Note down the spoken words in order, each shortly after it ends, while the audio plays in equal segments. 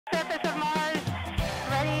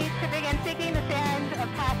seeking the sands of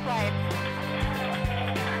past life.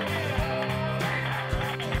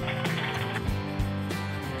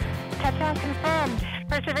 Touchdown confirmed.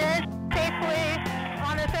 Perseverance safely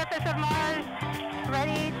on the surface of Mars,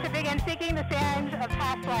 ready to begin seeking the sands of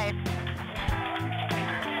past life.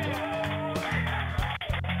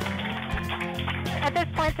 At this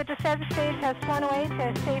point, the descent stage has flown away to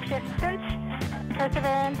a safe distance.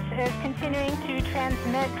 Perseverance is continuing to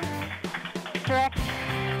transmit direct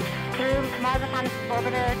through Mars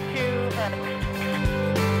orbiter to Earth.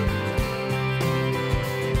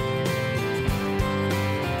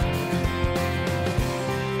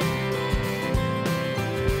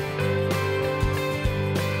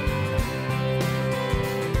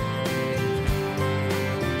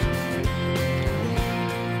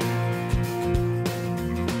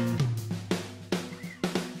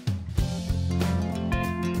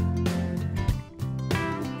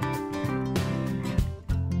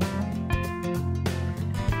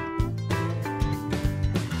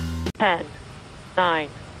 Ten, 9,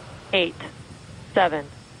 8, 7,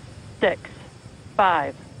 6,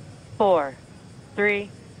 5, 4, 3,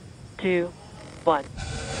 2, 1,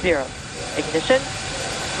 0. Ignition.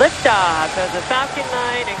 Liftoff of the Falcon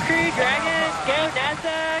 9 and Crew Dragon. Go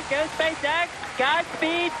NASA, go SpaceX,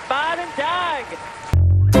 Godspeed, Bob and Doug.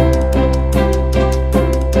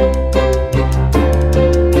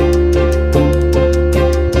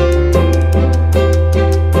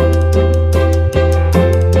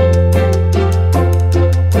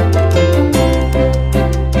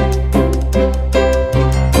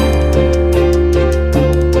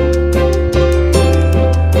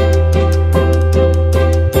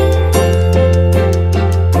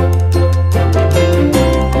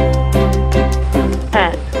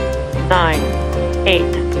 8,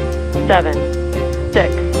 7,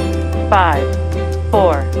 6, 5,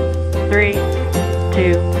 4, 3,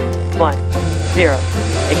 2, 1, 0.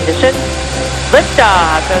 Ignition.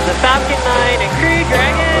 Liftoff of the Falcon 9 and Crew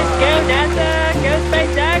Dragon. Go NASA, go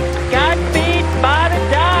SpaceX, Godspeed, Bob and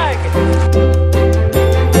Doug.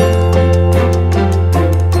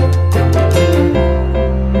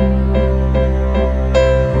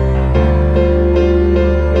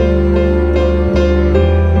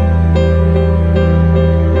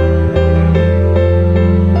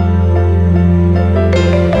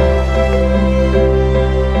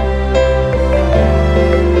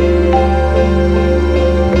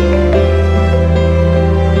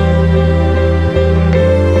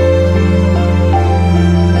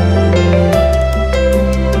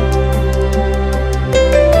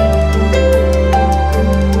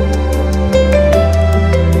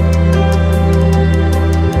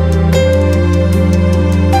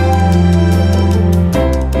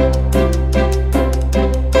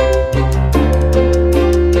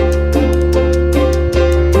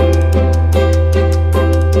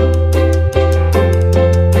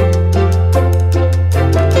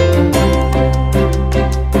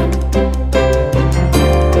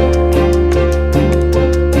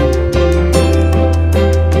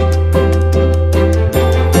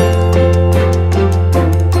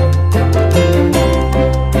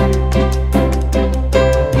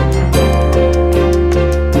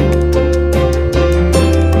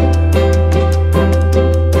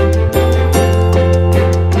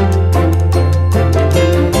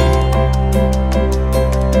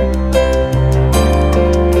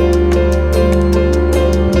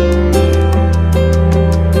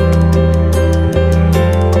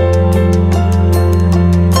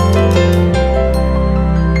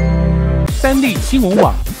三立新闻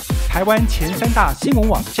网，台湾前3大新闻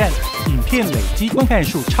网站，影片累积观看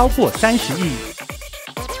数超过30亿。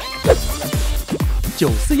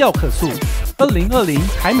94要客诉，2020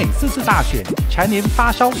台美4次大选蝉联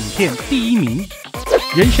发烧影片第1名。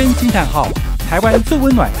人生惊叹号，台湾最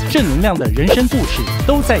温暖、正能量的人生故事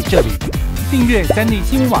都在这里。订阅三立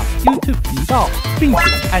新闻网 YouTube 频道，并且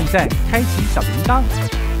按赞、开启小铃铛。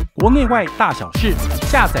国内外大小事，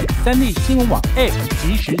下载三立新闻网 App，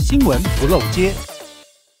 即时新闻不漏接。